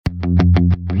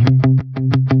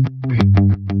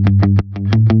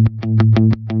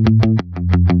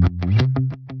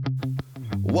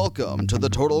to the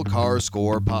Total Car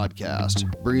Score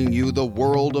podcast, bringing you the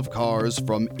world of cars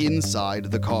from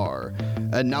inside the car.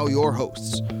 And now your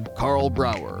hosts, Carl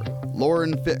Brower,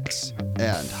 Lauren Fix,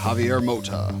 and Javier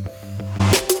Mota.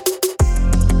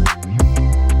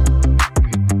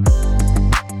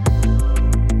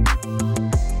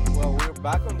 Well, we're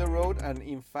back on the road and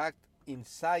in fact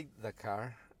inside the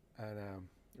car. And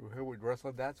we're here with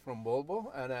Russell Datz from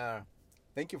Volvo. And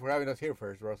thank you for having us here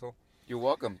first, Russell. You're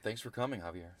welcome. Thanks for coming,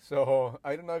 Javier. So,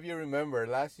 I don't know if you remember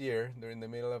last year, during the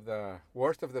middle of the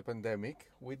worst of the pandemic,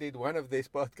 we did one of these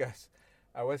podcasts.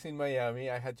 I was in Miami.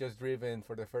 I had just driven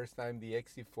for the first time the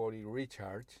XC40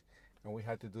 Recharge, and we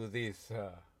had to do this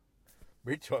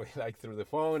virtually, like through the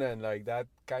phone and like that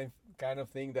kind of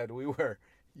thing that we were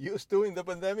used to in the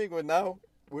pandemic, but now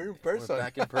we're in person. We're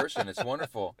back in person. It's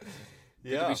wonderful.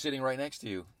 Yeah. Good to be sitting right next to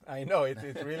you. I know.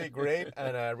 It's really great,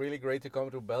 and really great to come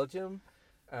to Belgium.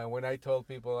 And when I told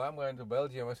people I'm going to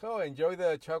Belgium, I said, oh, enjoy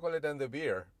the chocolate and the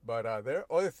beer. But there are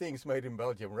other things made in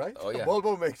Belgium, right? Oh, yeah.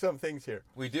 Volvo makes some things here.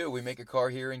 We do. We make a car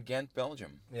here in Ghent,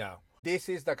 Belgium. Yeah. This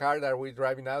is the car that we're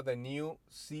driving now, the new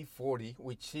C40,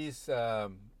 which is,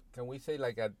 can we say,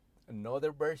 like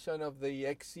another version of the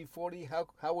XC40?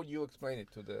 How would you explain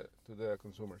it to the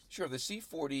consumers? Sure. The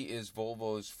C40 is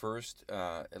Volvo's first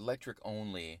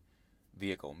electric-only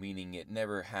vehicle, meaning it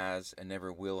never has and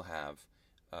never will have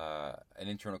an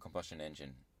internal combustion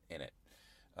engine in it.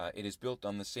 It is built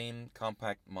on the same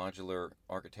compact modular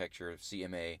architecture,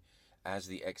 CMA, as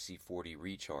the XC40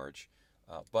 Recharge,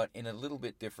 but in a little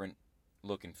bit different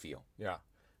look and feel. Yeah,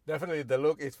 definitely the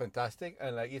look is fantastic,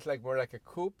 and it's like more like a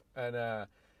coupe, and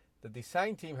the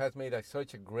design team has made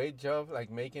such a great job, like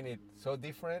making it so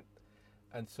different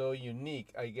and so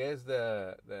unique. I guess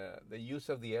the use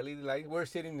of the LED light. We're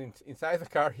sitting inside the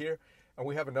car here, and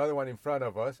we have another one in front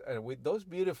of us, and with those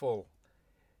beautiful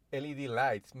LED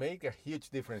lights, make a huge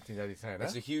difference in the design.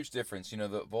 It's a huge difference. You know,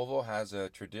 the Volvo has a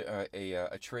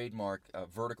trademark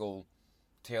vertical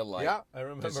tail light. Yeah, I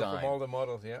remember design. from all the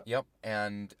models. Yeah. Yep,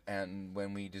 and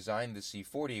when we designed the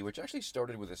C40, which actually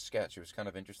started with a sketch, it was kind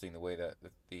of interesting the way that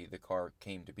the car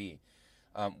came to be.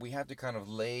 We had to kind of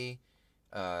lay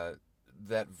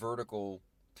that vertical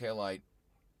taillight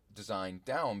design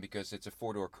down because it's a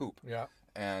four-door coupe. Yeah.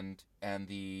 And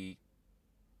the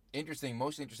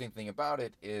most interesting thing about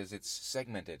it is it's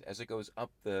segmented. As it goes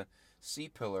up the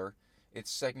C-pillar,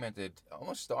 it's segmented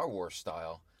almost Star Wars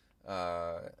style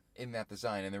in that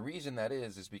design. And the reason that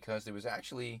is because there was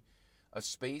actually a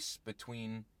space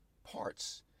between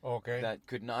parts that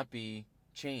could not be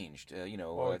changed.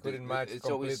 It couldn't match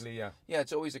completely, yeah. Yeah,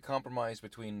 it's always a compromise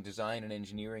between design and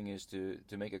engineering is to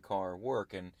make a car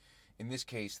work. And in this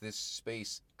case, this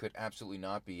space could absolutely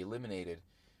not be eliminated,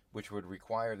 which would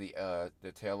require the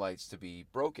taillights to be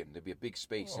broken, to be a big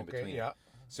space in between. Yeah.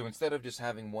 So instead of just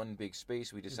having one big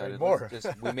space, we decided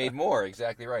we made more.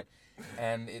 Exactly right.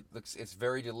 And it's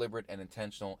very deliberate and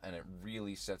intentional, and it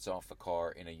really sets off the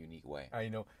car in a unique way. I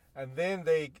know. And then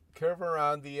they curve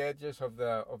around the edges of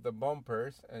the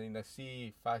bumpers, and in a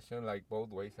C fashion, like both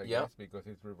ways, I guess, because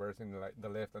it's reversing the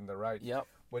left and the right. Yep.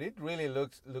 But it really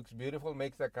looks beautiful.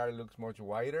 Makes the car looks much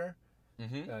wider,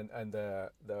 and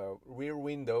the rear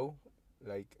window,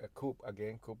 like a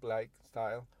coupe-like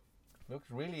style, looks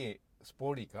really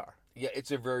sporty car. Yeah,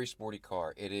 it's a very sporty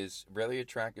car. It is really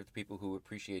attractive to people who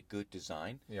appreciate good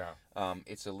design. Yeah.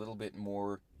 It's a little bit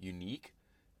more unique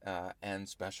and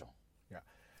special. Yeah.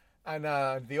 And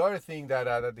the other thing that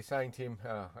the design team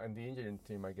and the engineering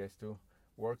team, I guess, too,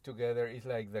 work together is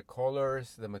like the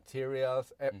colors, the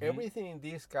materials. Everything in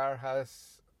this car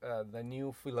has the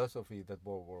new philosophy that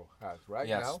Volvo has right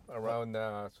now around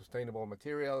sustainable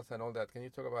materials and all that. Can you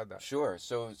talk about that? Sure.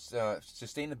 So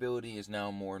sustainability is now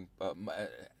more.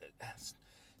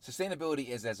 Sustainability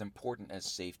is as important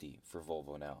as safety for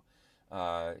Volvo now.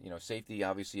 Safety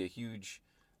obviously a huge.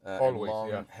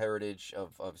 Long heritage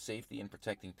of safety and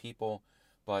protecting people,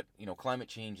 but climate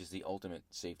change is the ultimate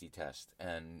safety test,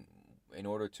 and in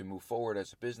order to move forward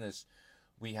as a business,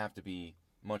 we have to be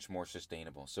much more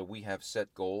sustainable. So we have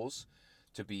set goals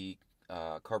to be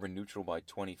carbon neutral by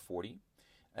 2040,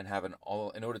 and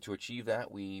in order to achieve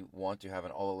that, we want to have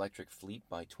an all-electric fleet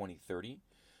by 2030,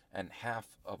 and half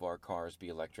of our cars be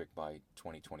electric by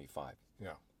 2025.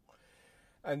 Yeah,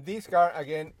 and this car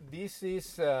again, this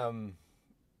is.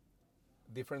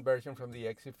 Different version from the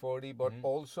XC40, but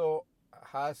also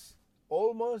has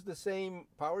almost the same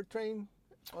powertrain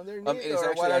underneath. It is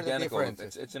actually identical.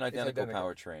 It's an identical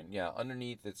powertrain. Yeah,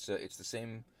 underneath it's the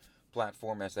same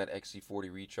platform as that XC40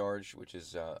 Recharge, which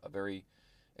is a very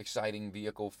exciting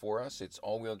vehicle for us. It's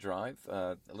all-wheel drive,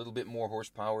 a little bit more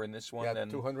horsepower in this one than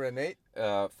 208.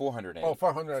 408. Oh,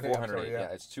 408. 408. Sorry,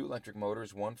 Yeah, it's 2 electric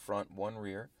motors, 1 front, 1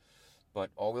 rear, but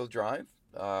all-wheel drive.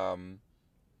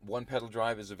 1 pedal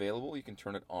drive is available. You can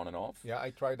turn it on and off. Yeah,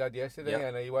 I tried that yesterday,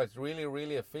 and it was really,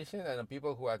 really efficient. And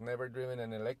people who have never driven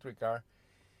an electric car,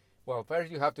 well,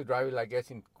 first you have to drive it, I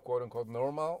guess, in quote-unquote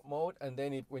normal mode, and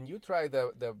then when you try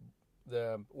the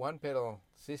 1 pedal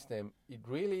system, it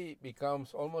really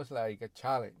becomes almost like a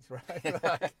challenge,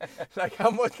 right? like how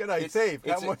much can I save?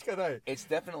 How much can I? It's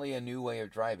definitely a new way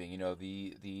of driving. You know,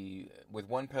 with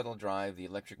 1 pedal drive, the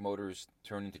electric motors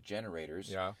turn into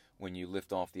generators when you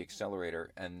lift off the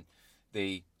accelerator, and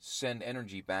they send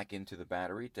energy back into the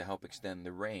battery to help extend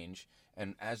the range.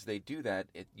 And as they do that,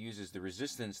 it uses the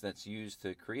resistance that's used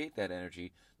to create that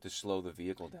energy to slow the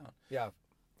vehicle down. Yeah.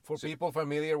 For people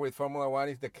familiar with Formula One,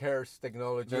 is the CARES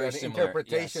technology Very and similar,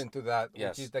 interpretation to that,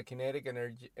 yes. which is the kinetic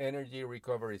energy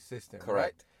recovery system.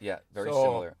 Correct. Right? Yeah, very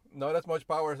similar. Not as much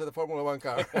power as the Formula One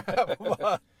car,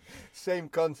 but same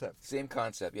concept. Same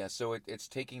concept, yeah. So it's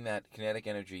taking that kinetic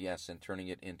energy, yes, and turning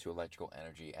it into electrical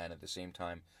energy, and at the same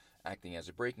time acting as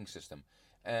a braking system.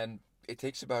 And it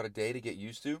takes about a day to get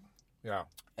used to. Yeah.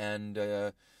 And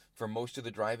for most of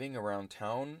the driving around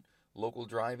town, local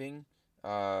driving,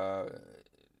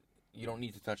 you don't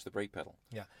need to touch the brake pedal.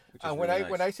 Yeah, and when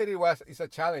I said it's a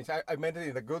challenge, I meant it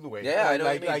in a good way. Yeah, I know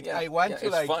what you mean. Like I want to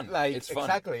it's fun. It's fun.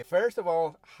 Exactly. First of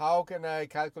all, how can I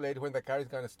calculate when the car is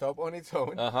going to stop on its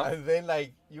own? And then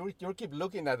you keep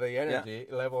looking at the energy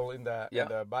level in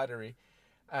the battery,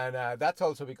 and that's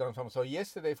also becomes fun. So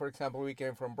yesterday, for example, we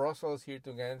came from Brussels here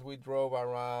to Ghent. We drove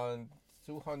around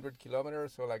 200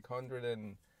 kilometers, so like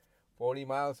 140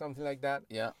 miles, something like that.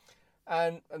 Yeah.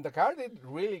 And the car did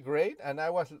really great, and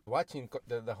I was watching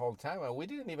the whole time, and we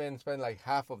didn't even spend like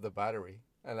half of the battery.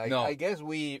 And I guess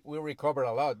we recovered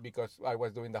a lot because I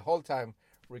was doing the whole time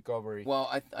recovery. Well,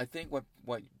 I think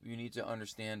what you need to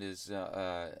understand is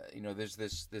there's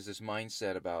this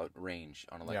mindset about range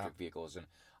on electric vehicles, and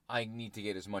I need to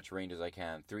get as much range as I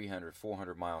can, 300,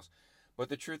 400 miles. But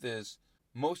the truth is,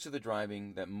 most of the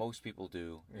driving that most people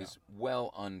do is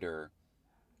well under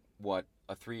what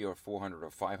a 300 or 400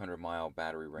 or 500 mile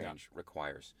battery range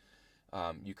requires.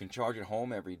 You can charge at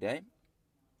home every day.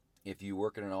 If you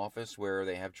work in an office where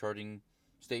they have charging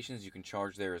stations, you can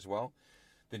charge there as well.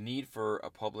 The need for a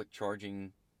public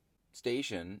charging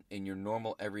station in your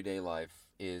normal everyday life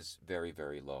is very,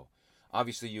 very low.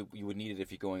 Obviously, you would need it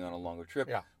if you're going on a longer trip,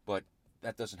 but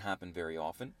that doesn't happen very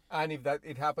often. And if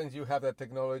it happens, you have the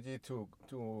technology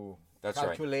to That's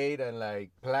calculate and like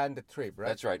plan the trip, right?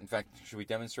 That's right. In fact, should we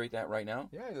demonstrate that right now?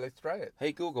 Yeah, let's try it.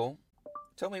 Hey Google,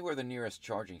 tell me where the nearest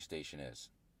charging station is.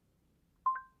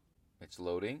 It's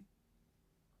loading.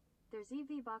 There's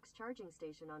EV Box charging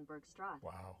station on Bergstraat.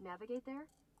 Wow. Navigate there?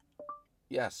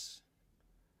 Yes.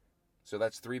 So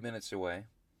that's 3 minutes away.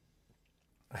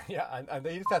 Yeah, and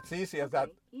it's as easy as that.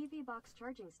 EV Box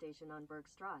charging station on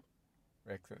Bergstraat.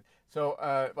 Excellent. So,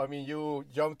 you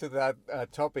jumped to that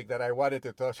topic that I wanted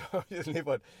to touch, obviously,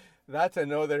 but that's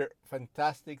another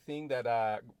fantastic thing that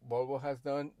Volvo has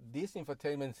done. This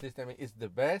infotainment system is the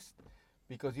best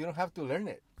because you don't have to learn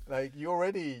it. Like, you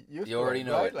already used to already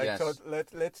know right? it, Like, yes. So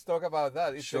let's talk about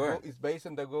that. It's Sure. It's based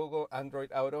on the Google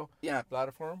Android Auto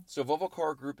platform. So Volvo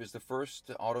Car Group is the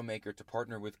first automaker to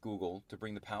partner with Google to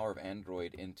bring the power of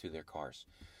Android into their cars.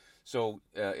 So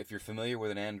if you're familiar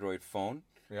with an Android phone,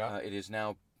 it is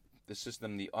now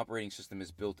the operating system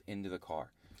is built into the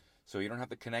car. So you don't have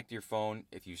to connect your phone.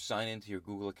 If you sign into your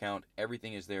Google account,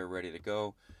 everything is there ready to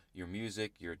go. Your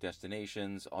music, your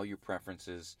destinations, all your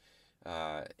preferences.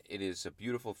 It is a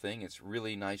beautiful thing. It's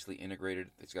really nicely integrated.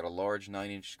 It's got a large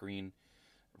 9-inch screen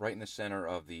right in the center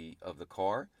of the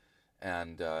car,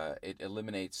 and it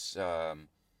eliminates a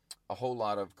whole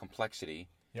lot of complexity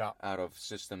out of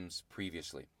systems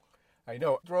previously. I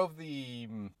know. Drove the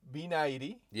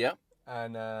B90. Yeah.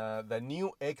 And the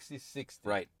new XC60.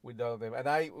 Right. With all of them.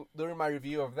 And during my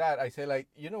review of that, I say, like,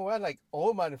 you know what? Like,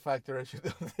 all manufacturers should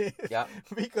do this. Yeah.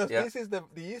 Because this is the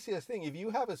easiest thing. If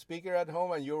you have a speaker at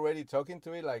home and you're already talking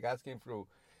to it, like asking to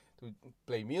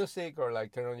play music or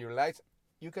like turn on your lights,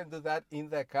 you can do that in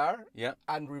the car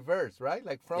and reverse, right?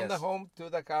 Like from the home to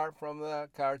the car, from the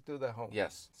car to the home.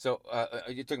 Yes. So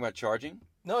are you talking about charging?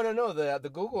 No. The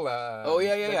Google.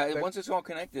 Once it's all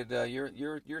connected,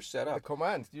 you're set up. The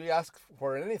commands. You ask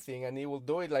for anything, and it will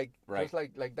do it just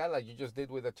like that, like you just did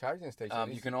with the charging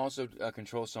station. You can also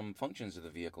control some functions of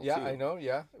the vehicle. Yeah, too. I know.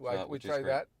 Yeah, we tried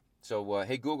that. So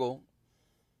hey Google,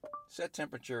 set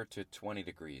temperature to 20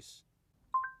 degrees.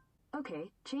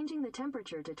 Okay, changing the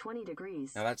temperature to 20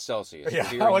 degrees. Now that's Celsius. Yeah,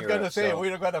 Here I in was Europe, going to say, so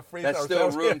we're going to freeze that's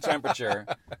ourselves. still room temperature.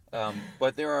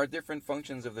 But there are different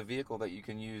functions of the vehicle that you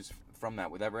can use from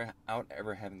that without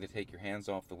ever having to take your hands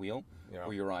off the wheel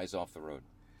or your eyes off the road.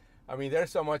 I mean,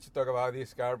 there's so much to talk about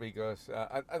this car because,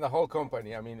 and the whole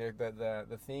company. I mean,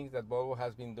 the things that Volvo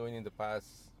has been doing in the past,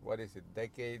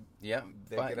 decade? Yeah,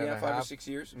 decade and a 5 or half. 6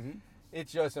 years. Mm-hmm.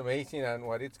 It's just amazing, and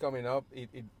what it's coming up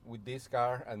with this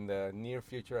car and the near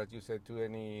future, as you said,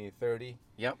 2030.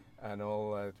 Yep. And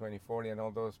all 2040 and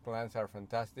all those plans are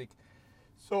fantastic.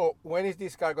 So when is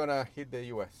this car gonna hit the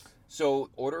U.S.? So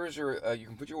orders are you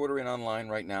can put your order in online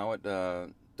right now at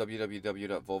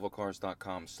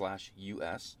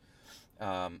www.volvocars.com/US,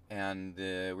 and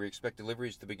we expect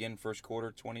deliveries to begin first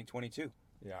quarter 2022.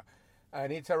 Yeah.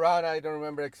 And it's around, I don't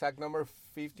remember exact number,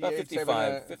 55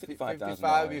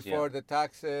 before the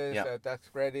taxes, tax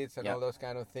credits, and all those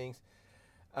kind of things.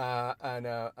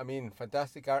 I mean,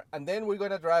 fantastic car. And then we're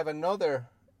going to drive another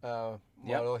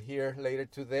model here later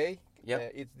today.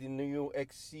 It's the new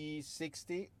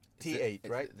XC60 T8,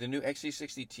 right? The new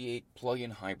XC60 T8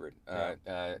 plug-in hybrid.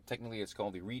 Technically, it's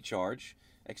called the Recharge,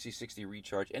 XC60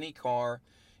 Recharge. Any car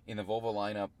in the Volvo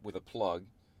lineup with a plug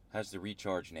has the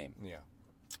Recharge name. Yeah.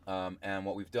 And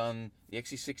what we've done, the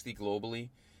XC60 globally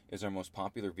is our most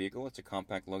popular vehicle. It's a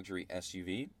compact luxury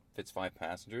SUV, fits 5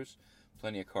 passengers,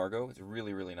 plenty of cargo. It's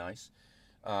really, really nice.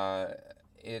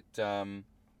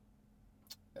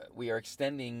 We are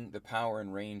extending the power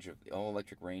and range of the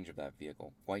all-electric range of that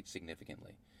vehicle quite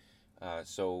significantly.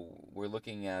 So we're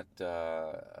looking at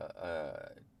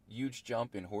a huge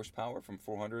jump in horsepower from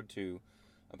 400 to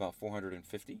about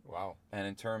 450. Wow. And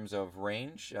in terms of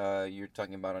range, you're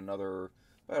talking about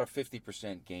about a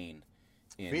 50% gain.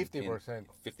 50%?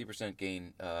 50%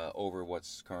 gain over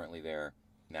what's currently there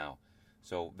now.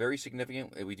 So very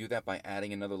significant. We do that by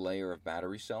adding another layer of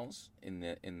battery cells in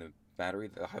the battery,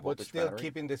 the high voltage battery. But still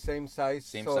keeping the same size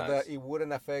that it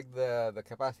wouldn't affect the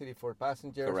capacity for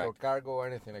passengers or cargo or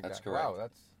anything like that. That's correct. Wow,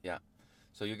 yeah.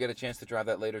 So you'll get a chance to drive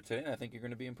that later today, and I think you're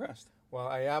going to be impressed. Well,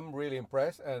 I am really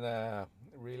impressed and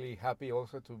really happy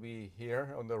also to be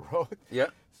here on the road. Yeah.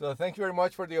 So thank you very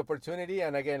much for the opportunity.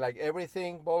 And again, like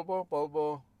everything,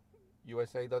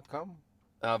 VolvoUSA.com?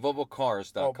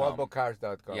 VolvoCars.com. Oh,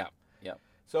 VolvoCars.com. Yeah.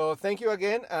 So thank you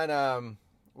again, and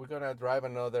we're going to drive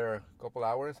another couple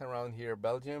hours around here,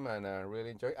 Belgium, and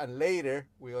really enjoy. And later,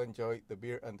 we'll enjoy the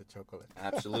beer and the chocolate.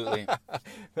 Absolutely.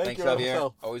 Thanks, you,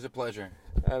 Javier. Always a pleasure.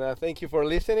 And thank you for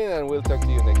listening, and we'll talk to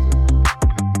you next week.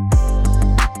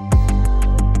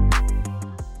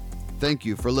 Thank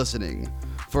you for listening.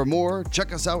 For more,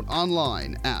 check us out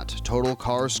online at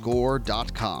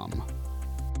TotalCarScore.com.